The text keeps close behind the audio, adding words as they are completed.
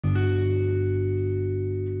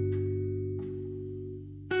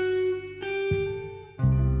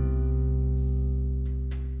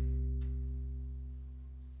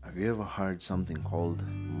ever heard something called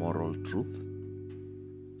moral truth?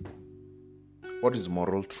 What is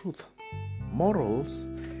moral truth? Morals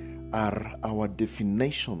are our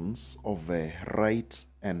definitions of right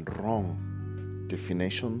and wrong.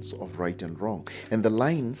 Definitions of right and wrong. And the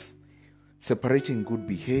lines separating good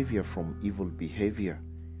behavior from evil behavior.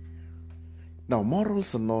 Now,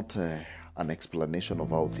 morals are not an explanation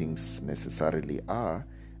of how things necessarily are,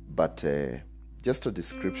 but just a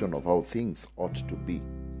description of how things ought to be.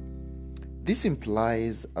 This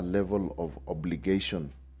implies a level of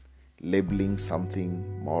obligation. Labeling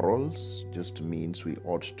something morals just means we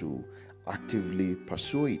ought to actively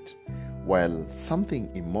pursue it, while something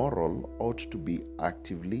immoral ought to be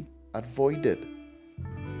actively avoided.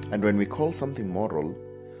 And when we call something moral,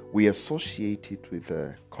 we associate it with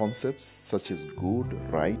concepts such as good,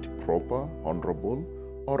 right, proper, honorable,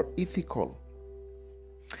 or ethical.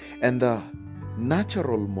 And the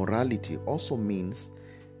natural morality also means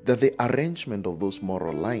that the arrangement of those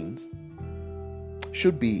moral lines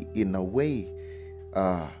should be in a way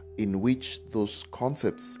in which those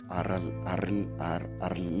concepts are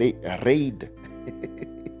arrayed.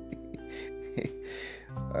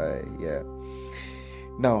 Yeah.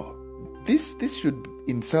 Now, this should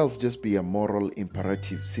in itself just be a moral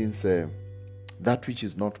imperative, since that which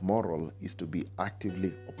is not moral is to be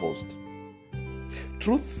actively opposed.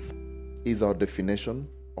 Truth is our definition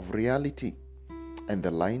of reality, and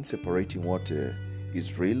the line separating what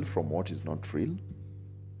is real from what is not real.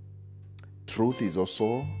 Truth is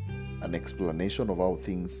also an explanation of how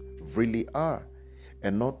things really are,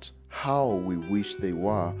 and not how we wish they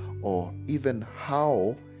were, or even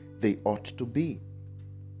how they ought to be.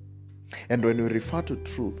 And when we refer to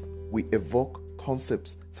truth, we evoke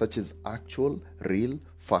concepts such as actual, real,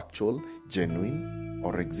 factual, genuine,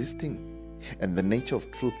 or existing. And the nature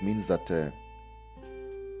of truth means that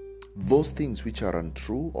those things which are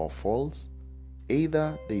untrue or false,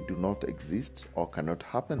 either they do not exist or cannot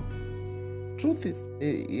happen. Truth is,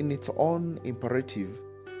 in its own imperative,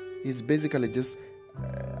 is basically just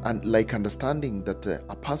like understanding that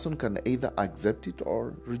a person can either accept it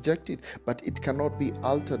or reject it, but it cannot be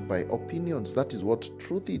altered by opinions. That is what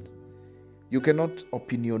truth is. You cannot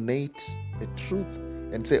opinionate a truth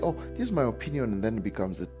and say, oh, this is my opinion, and then it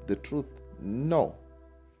becomes the truth. No.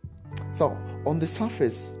 So, on the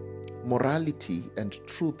surface, morality and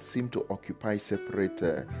truth seem to occupy separate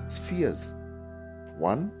spheres.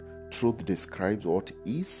 One, truth describes what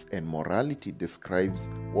is, and morality describes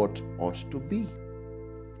what ought to be.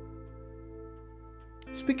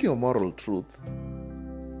 Speaking of moral truth,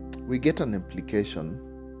 we get an implication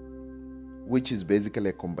which is basically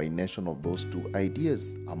a combination of those two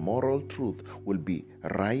ideas. A moral truth will be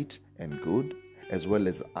right and good, as well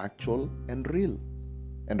as actual and real.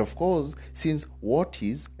 And of course, since what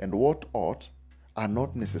is and what ought are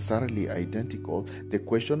not necessarily identical, the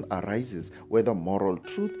question arises whether moral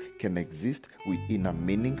truth can exist in a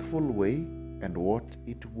meaningful way and what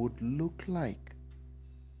it would look like.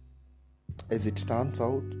 As it turns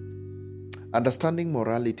out, understanding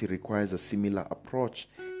morality requires a similar approach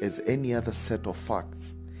as any other set of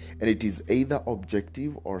facts, and it is either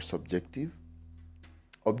objective or subjective.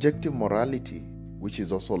 Objective morality, which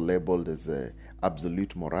is also labeled as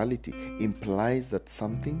absolute morality, implies that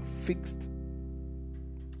something fixed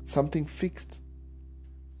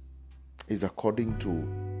is according to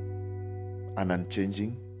an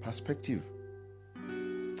unchanging perspective.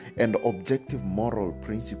 And objective moral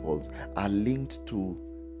principles are linked to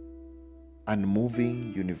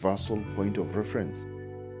unmoving universal point of reference.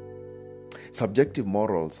 Subjective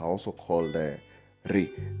morals are also called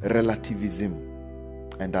relativism,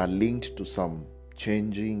 and are linked to some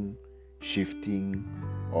changing, shifting,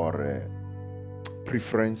 or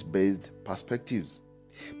preference-based perspectives.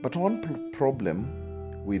 But one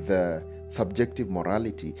problem with subjective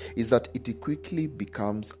morality is that it quickly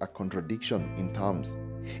becomes a contradiction in terms.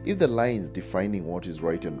 If the lines defining what is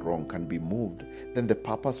right and wrong can be moved, then the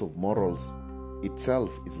purpose of morals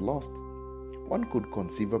itself is lost. One could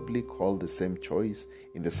conceivably call the same choice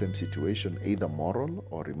in the same situation either moral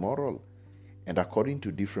or immoral, and according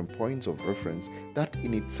to different points of reference, that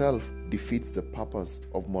in itself defeats the purpose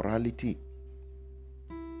of morality.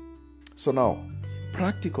 So now,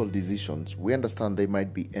 practical decisions, we understand they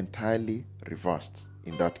might be entirely reversed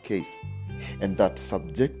in that case, and that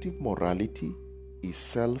subjective morality is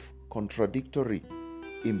self-contradictory,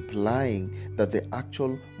 implying that the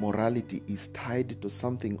actual morality is tied to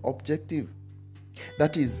something objective.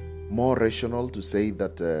 That is more rational to say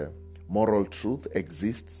that moral truth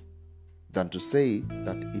exists than to say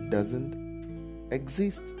that it doesn't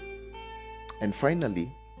exist. And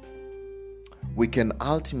finally, we can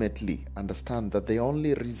ultimately understand that the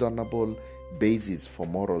only reasonable basis for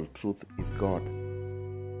moral truth is God.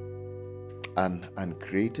 An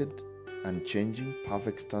uncreated, unchanging,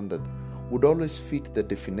 perfect standard would always fit the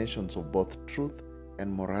definitions of both truth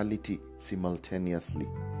and morality simultaneously.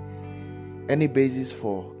 Any basis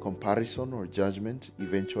for comparison or judgment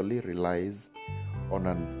eventually relies on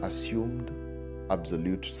an assumed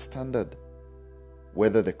absolute standard,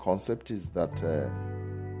 whether the concept is that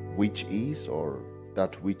which is or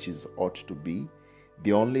that which is ought to be.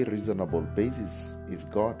 The only reasonable basis is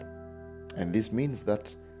God, and this means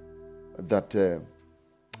that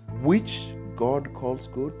which God calls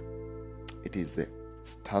good, it is the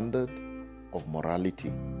standard of morality,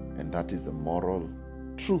 and that is the moral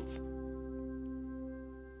truth.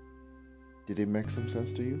 Did it make some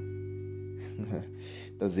sense to you?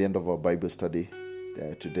 That's the end of our Bible study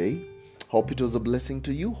today. Hope it was a blessing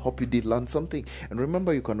to you. Hope you did learn something. And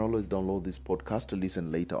remember, you can always download this podcast to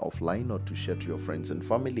listen later offline or to share to your friends and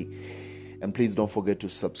family. And please don't forget to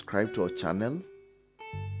subscribe to our channel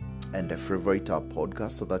and favorite our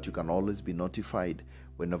podcast so that you can always be notified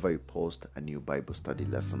whenever you post a new Bible study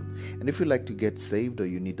lesson. And if you like to get saved, or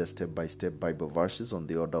you need a step-by-step Bible verses on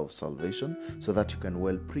the order of salvation so that you can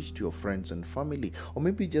well preach to your friends and family, or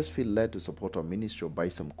maybe just feel led to support our ministry or buy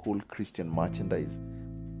some cool Christian merchandise,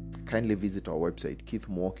 kindly visit our website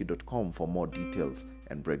keithmwoki.com for more details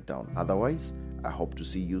and breakdown. Otherwise, I hope to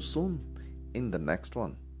see you soon in the next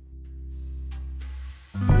one.